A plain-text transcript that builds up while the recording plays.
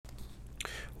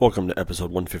Welcome to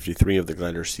episode 153 of the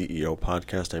Glider CEO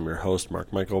podcast. I'm your host,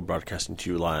 Mark Michael, broadcasting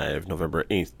to you live November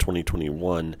 8th,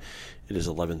 2021. It is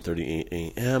 11:38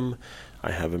 a.m. I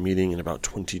have a meeting in about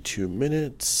 22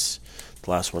 minutes.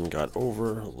 The last one got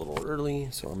over a little early,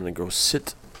 so I'm going to go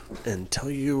sit and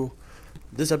tell you.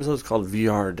 This episode is called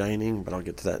VR Dining, but I'll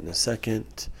get to that in a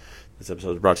second. This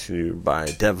episode is brought to you by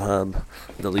DevHub,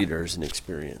 the leaders in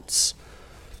experience.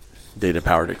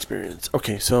 Data-powered experience.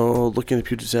 Okay, so looking at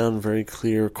Puget Sound, very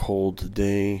clear, cold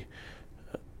day,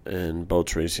 and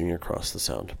boats racing across the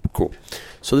sound. Cool.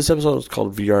 So this episode is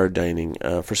called VR Dining.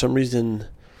 For some reason,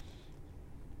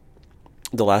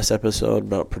 the last episode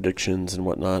about predictions and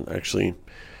whatnot, actually, I'm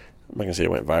not going to say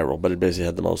it went viral, but it basically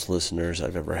had the most listeners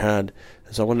I've ever had.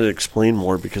 And so I wanted to explain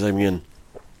more because,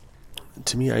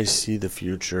 to me, I see the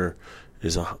future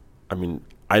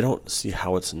I don't see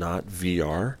how it's not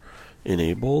VR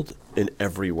enabled in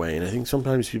every way. And I think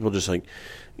sometimes people just they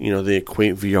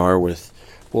equate VR with,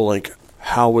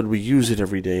 how would we use it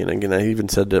every day? And again, I even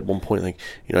said at one point,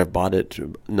 I bought it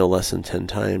no less than 10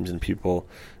 times and people,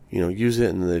 use it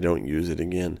and then they don't use it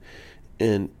again.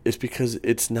 And it's because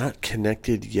it's not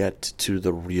connected yet to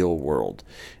the real world.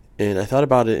 And I thought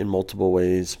about it in multiple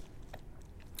ways.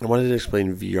 I wanted to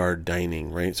explain VR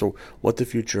dining, right? So what the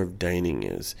future of dining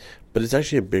is. But it's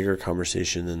actually a bigger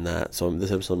conversation than that. So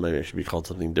this episode might actually be called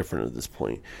something different at this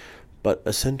point. But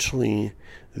essentially,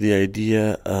 the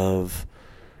idea of,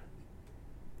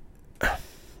 I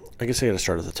guess I got to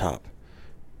start at the top.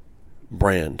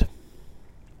 Brand.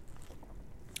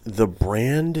 The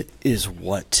brand is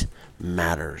what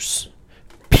matters.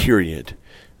 Period.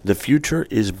 The future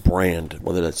is brand,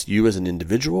 whether that's you as an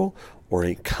individual or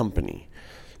a company.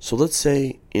 So let's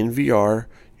say in VR,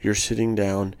 you're sitting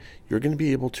down, you're going to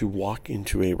be able to walk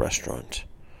into a restaurant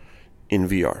in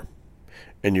VR.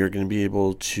 And you're going to be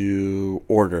able to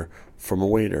order from a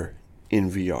waiter in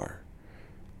VR.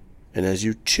 And as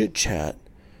you chit-chat,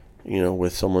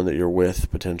 with someone that you're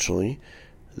with potentially,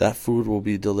 that food will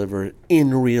be delivered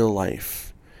in real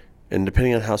life. And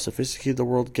depending on how sophisticated the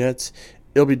world gets,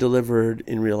 it'll be delivered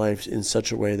in real life in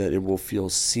such a way that it will feel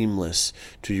seamless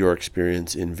to your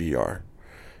experience in VR.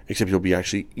 Except you'll be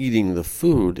actually eating the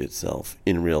food itself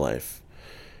in real life.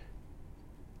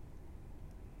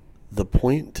 The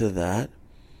point to that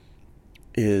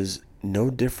is no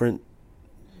different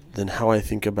than how I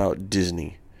think about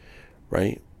Disney,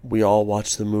 right? We all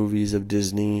watch the movies of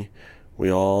Disney. We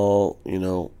all,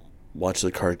 watch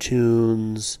the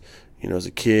cartoons. As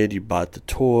a kid, you bought the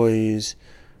toys.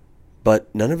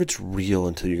 But none of it's real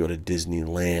until you go to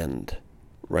Disneyland,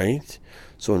 right?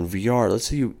 So in VR, let's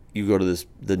say you go to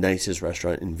the nicest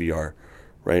restaurant in VR,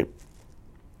 right?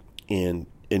 And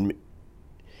you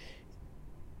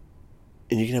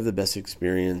can have the best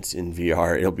experience in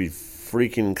VR. It'll be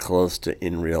freaking close to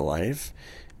in real life,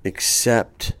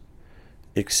 except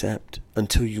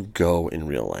until you go in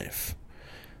real life,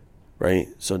 right?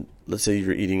 So let's say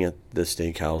you're eating at the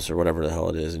steakhouse or whatever the hell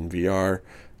it is in VR.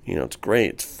 It's great.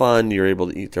 It's fun. You're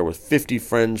able to eat there with 50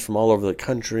 friends from all over the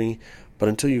country. But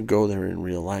until you go there in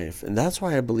real life. And that's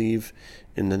why I believe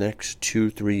in the next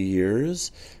 2-3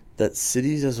 years that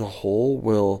cities as a whole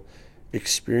will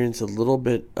experience a little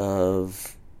bit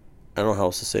of, I don't know how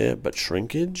else to say it, but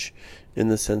shrinkage, in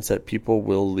the sense that people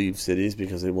will leave cities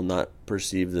because they will not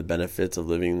perceive the benefits of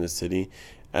living in the city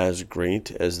as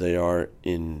great as they are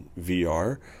in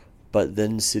VR. But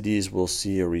then cities will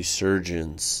see a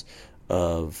resurgence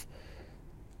of,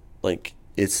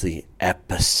 it's the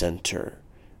epicenter.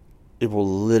 It will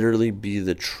literally be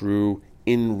the true,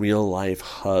 in real life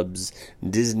hubs,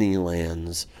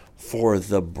 Disneylands for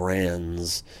the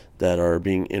brands that are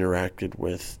being interacted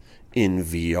with in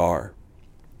VR.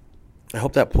 I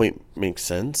hope that point makes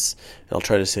sense. I'll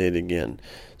try to say it again.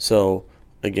 So,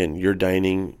 again, you're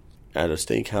dining at a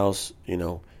steakhouse,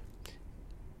 and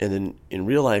then in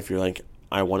real life, you're like,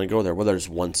 I want to go there. Whether it's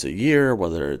once a year,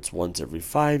 whether it's once every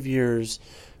 5 years,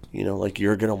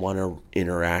 you're going to want to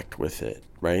interact with it,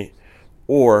 right?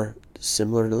 Or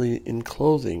similarly in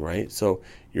clothing, right? So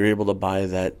you're able to buy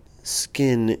that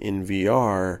skin in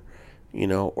VR,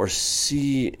 or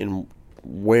see and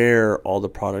wear all the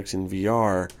products in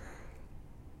VR,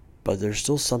 but there's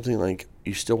still something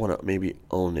you still want to maybe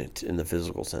own it in the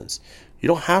physical sense. You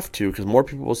don't have to, because more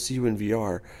people will see you in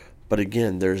VR, but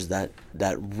again, there's that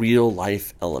real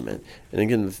life element. And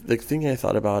again, the thing I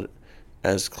thought about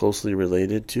as closely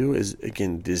related to is,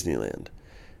 again, Disneyland,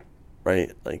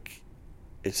 right?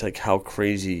 It's how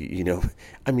crazy,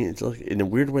 it's in a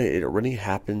weird way, it already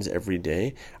happens every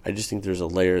day. I just think there's a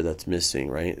layer that's missing,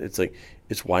 right?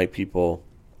 It's why people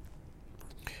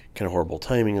kind of horrible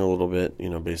timing a little bit,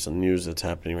 based on news that's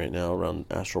happening right now around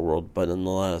Astroworld. But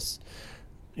nonetheless,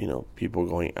 people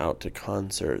going out to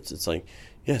concerts, it's like,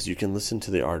 yes, you can listen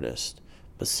to the artist,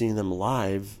 but seeing them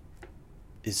live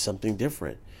is something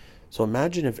different. So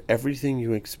imagine if everything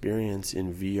you experience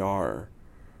in VR,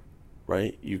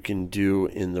 right, you can do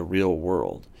in the real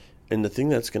world. And the thing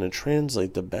that's going to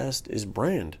translate the best is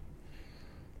brand.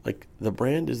 Like, the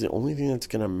brand is the only thing that's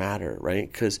going to matter,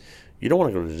 right? Because you don't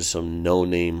want to go to just some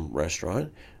no-name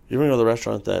restaurant. You want to go to the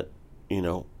restaurant that,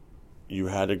 you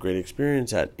had a great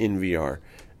experience at in VR.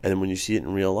 And then when you see it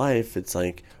in real life, it's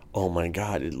like, oh my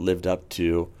God, it lived up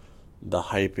to the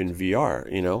hype in VR,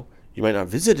 You might not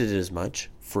visit it as much,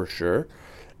 for sure.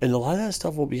 And a lot of that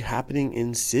stuff will be happening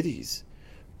in cities,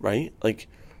 right? Like,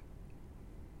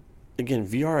 again,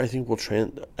 VR, I think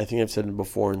I think I've said it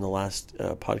before in the last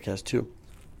podcast too,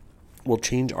 will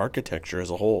change architecture as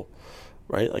a whole,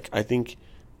 right? Like, I think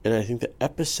the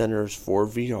epicenters for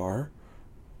VR,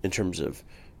 in terms of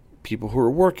people who are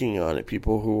working on it,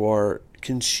 people who are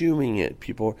consuming it,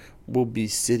 people, will be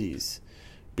cities.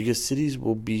 Because cities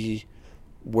will be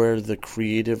where the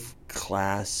creative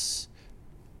class,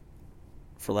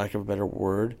 for lack of a better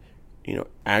word,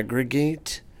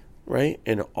 aggregate, right?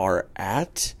 And are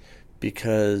at,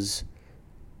 because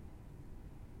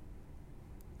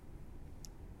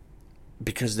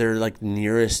they're like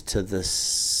nearest to the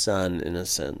sun in a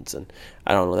sense. And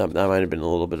I don't know, that might have been a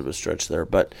little bit of a stretch there,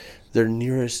 but they're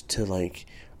nearest to, like,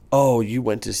 oh, you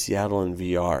went to Seattle in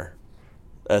VR.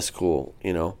 That's cool,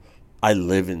 I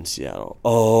live in Seattle.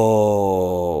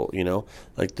 Oh,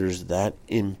 like, there's that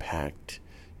impact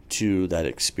to that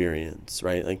experience,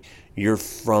 right? Like, you're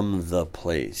from the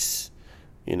place,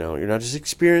 you're not just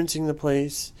experiencing the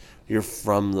place, you're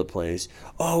from the place.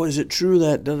 Oh, is it true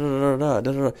that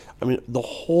da-da-da-da-da-da-da? I mean, the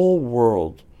whole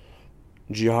world,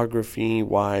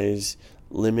 geography-wise,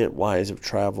 limit-wise of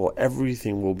travel,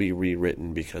 everything will be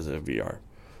rewritten because of VR.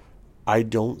 I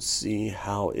don't see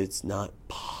how it's not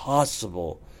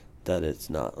possible that it's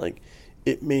not. Like,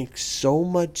 it makes so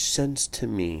much sense to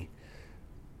me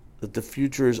that the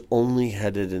future is only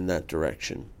headed in that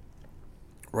direction.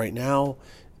 Right now,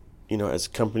 as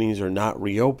companies are not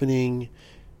reopening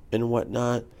and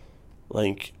whatnot,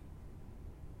 like,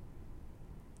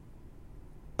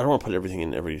 I don't want to put everything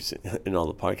in all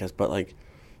the podcasts, but like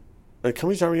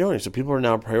companies aren't reopening, so people are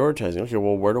now prioritizing, okay,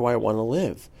 well, where do I want to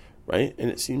live, right? And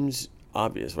it seems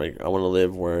obvious, right? I want to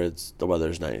live where the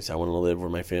weather's nice. I want to live where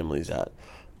my family's at.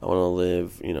 I want to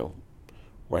live,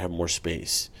 where I have more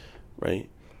space, right?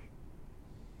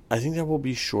 I think that will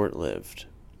be short-lived,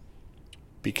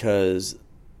 because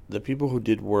the people who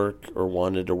did work or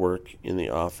wanted to work in the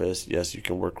office, yes, you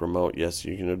can work remote, yes,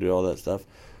 you can do all that stuff,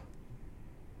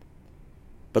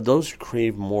 but those who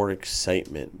crave more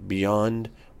excitement beyond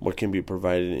what can be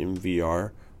provided in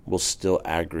VR will still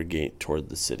aggregate toward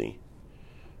the city,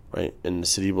 right? And the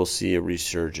city will see a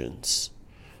resurgence,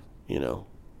 There's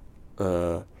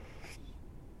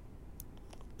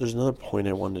another point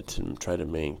I wanted to try to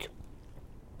make,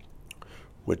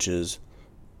 which is,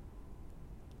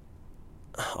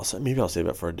 I'll save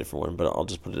that for a different one, but I'll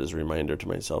just put it as a reminder to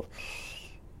myself.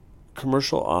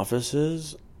 Commercial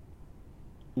offices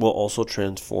will also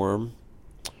transform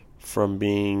from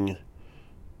being,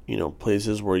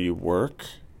 places where you work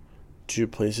to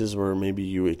places where maybe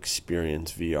you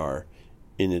experience VR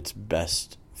in its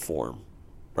best form,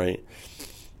 right?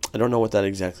 I don't know what that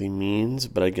exactly means,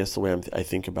 but I guess the way I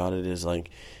think about it is like,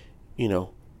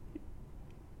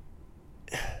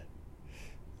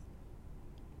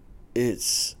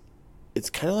 it's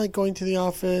kind of like going to the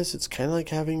office. It's kind of like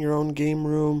having your own game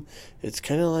room. It's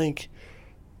kind of like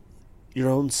your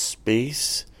own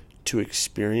space to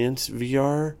experience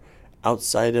VR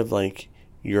outside of like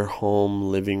your home,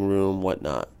 living room,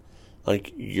 whatnot.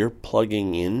 Like, you're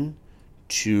plugging in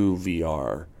to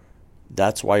VR.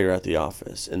 That's why you're at the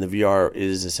office. And the VR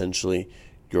is essentially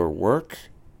your work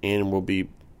and will be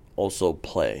also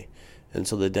play. And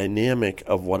so the dynamic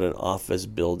of what an office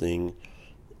building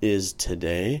is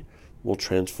today will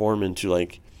transform into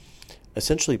like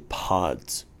essentially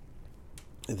pods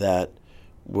that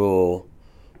will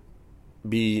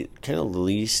be kind of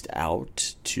leased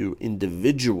out to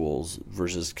individuals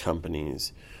versus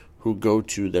companies who go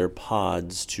to their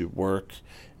pods to work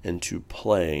and to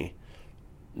play.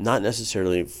 Not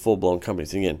necessarily full-blown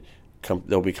companies. Again,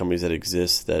 there'll be companies that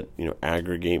exist that,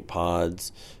 aggregate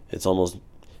pods. It's almost,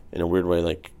 in a weird way,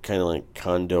 like kind of like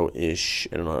condo-ish.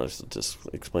 I don't know how to just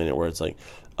explain it, where it's like,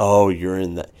 oh, you're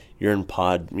in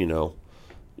pod,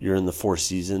 you're in the Four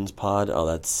Seasons pod. Oh,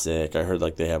 that's sick. I heard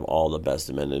like they have all the best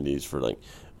amenities for like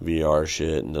VR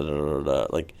shit and da da da da.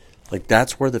 Like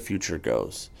that's where the future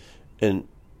goes. And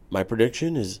my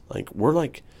prediction is like we're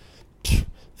like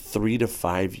 3 to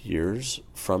 5 years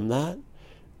from that,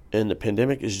 and the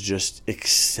pandemic is just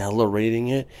accelerating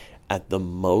it at the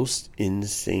most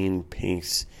insane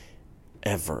pace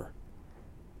ever.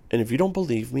 And if you don't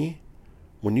believe me,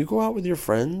 when you go out with your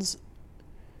friends,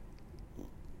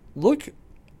 look,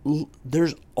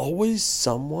 there's always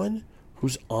someone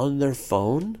who's on their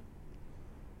phone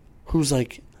who's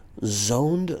like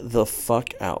zoned the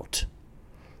fuck out.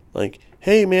 Like,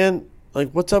 hey man,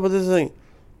 like what's up with this thing?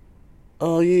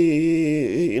 Oh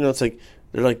yeah. You know, it's like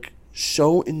they're like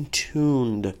so in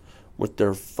tuned with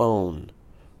their phone,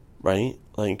 right?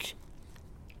 Like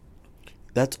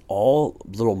that's all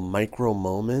little micro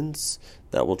moments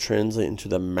that will translate into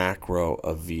the macro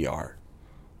of VR.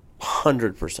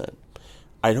 100%.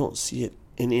 I don't see it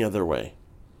any other way.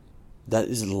 That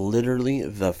is literally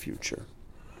the future.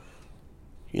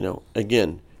 You know,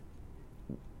 again,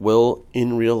 will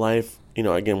in real life, you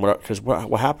know, again, because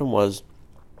what happened was,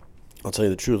 I'll tell you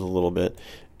the truth a little bit,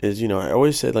 is, you know, I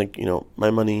always said, like, you know, my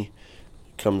money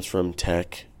comes from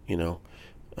tech, you know.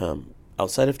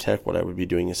 Outside of tech, what I would be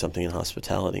doing is something in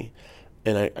hospitality.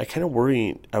 And I kind of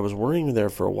I was worrying there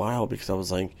for a while because I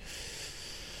was like,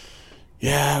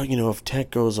 yeah, you know, if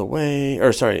tech goes away,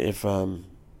 or sorry, if I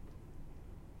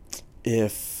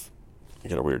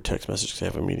got a weird text message because I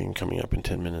have a meeting coming up in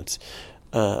 10 minutes.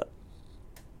 What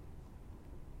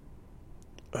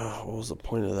was the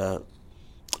point of that?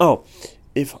 Oh,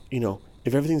 if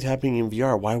everything's happening in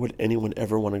VR, why would anyone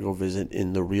ever want to go visit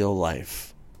in the real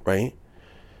life, right?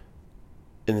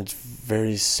 And it's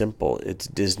very simple. It's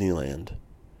Disneyland.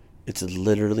 It's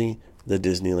literally the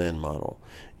Disneyland model.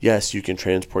 Yes, you can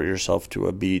transport yourself to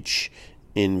a beach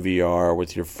in VR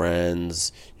with your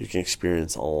friends. You can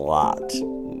experience a lot.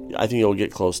 I think you'll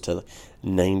get close to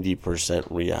 90%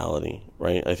 reality,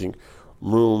 right? I think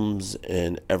rooms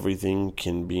and everything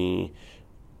can be,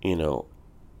 you know,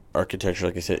 architecture,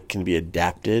 like I said, can be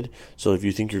adapted. So if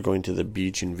you think you're going to the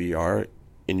beach in VR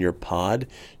in your pod,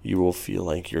 you will feel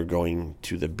like you're going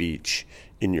to the beach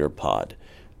in your pod.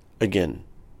 Again,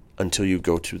 until you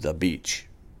go to the beach,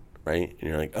 right? And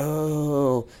you're like,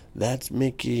 oh, that's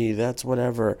Mickey, that's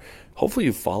whatever. Hopefully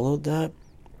you followed that,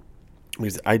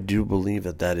 because I do believe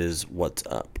that is what's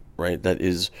up, right? That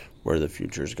is where the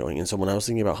future is going. And so when I was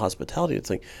thinking about hospitality, it's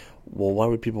like, well, why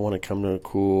would people want to come to a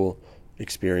cool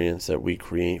experience that we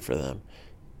create for them?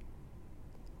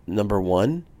 Number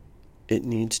one, it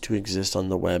needs to exist on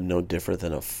the web no different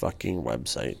than a fucking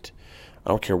website. I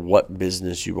don't care what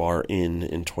business you are in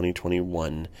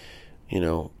 2021, you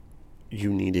know,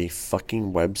 you need a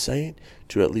fucking website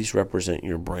to at least represent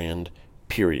your brand,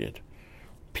 period.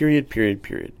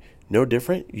 Period. No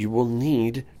different. You will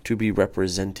need to be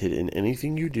represented in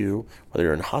anything you do, whether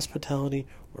you're in hospitality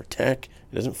or tech.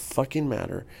 It doesn't fucking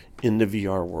matter in the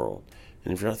VR world.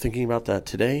 And if you're not thinking about that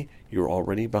today, you're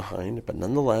already behind. But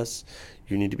nonetheless,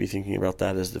 you need to be thinking about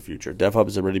that as the future. DevHub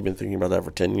has already been thinking about that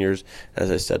for 10 years, as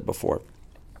I said before.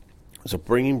 So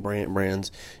bringing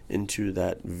brands into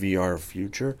that VR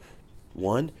future.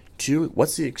 1, 2,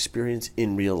 what's the experience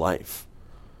in real life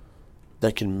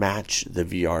that can match the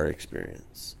VR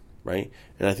experience, right?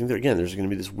 And I think that, again, there's going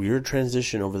to be this weird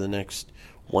transition over the next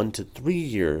 1 to 3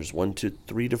 years, 1 to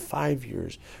 3 to 5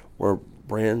 years, where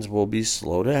brands will be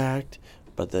slow to act,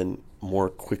 but then more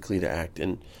quickly to act.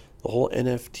 And the whole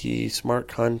NFT, smart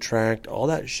contract, all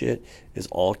that shit is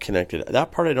all connected.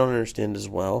 That part I don't understand as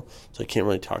well, so I can't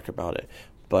really talk about it.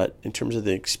 But in terms of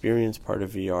the experience part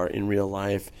of VR in real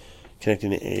life,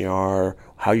 connecting to AR,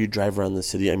 how you drive around the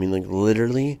city, I mean, like,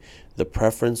 literally, the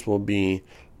preference will be,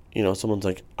 you know, someone's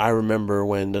like, I remember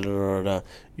when,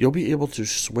 you'll be able to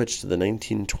switch to the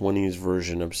 1920s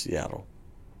version of Seattle.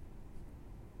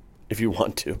 If you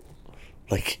want to.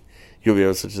 Like, you'll be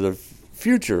able to switch to the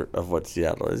future of what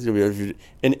Seattle is. You'll be able to,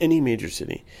 in any major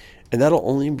city. And that'll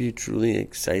only be truly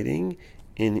exciting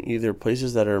in either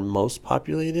places that are most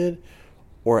populated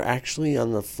or actually,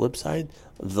 on the flip side,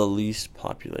 the least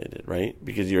populated, right?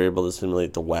 Because you're able to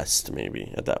simulate the West,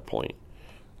 maybe, at that point,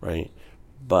 right?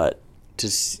 But,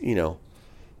 you know,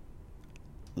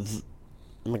 I'm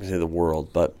not going to say the world,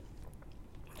 but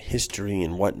history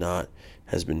and whatnot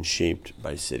has been shaped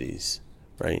by cities,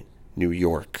 right? New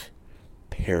York,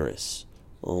 Paris,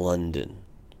 London,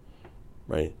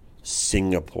 right?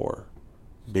 Singapore,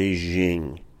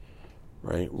 Beijing,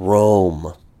 right?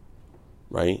 Rome,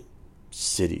 right?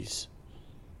 Cities.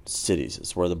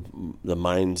 It's where the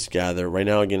minds gather. Right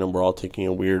now, again, we're all taking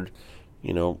a weird,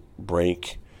 you know,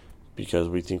 break because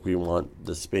we think we want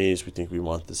the space, we think we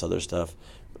want this other stuff.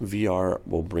 VR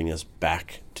will bring us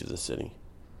back to the city.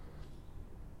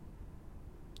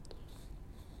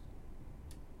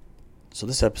 So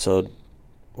this episode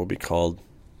will be called,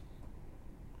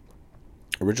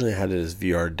 originally I had it as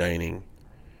VR dining.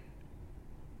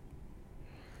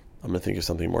 I'm going to think of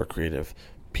something more creative.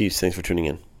 Peace. Thanks for tuning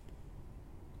in.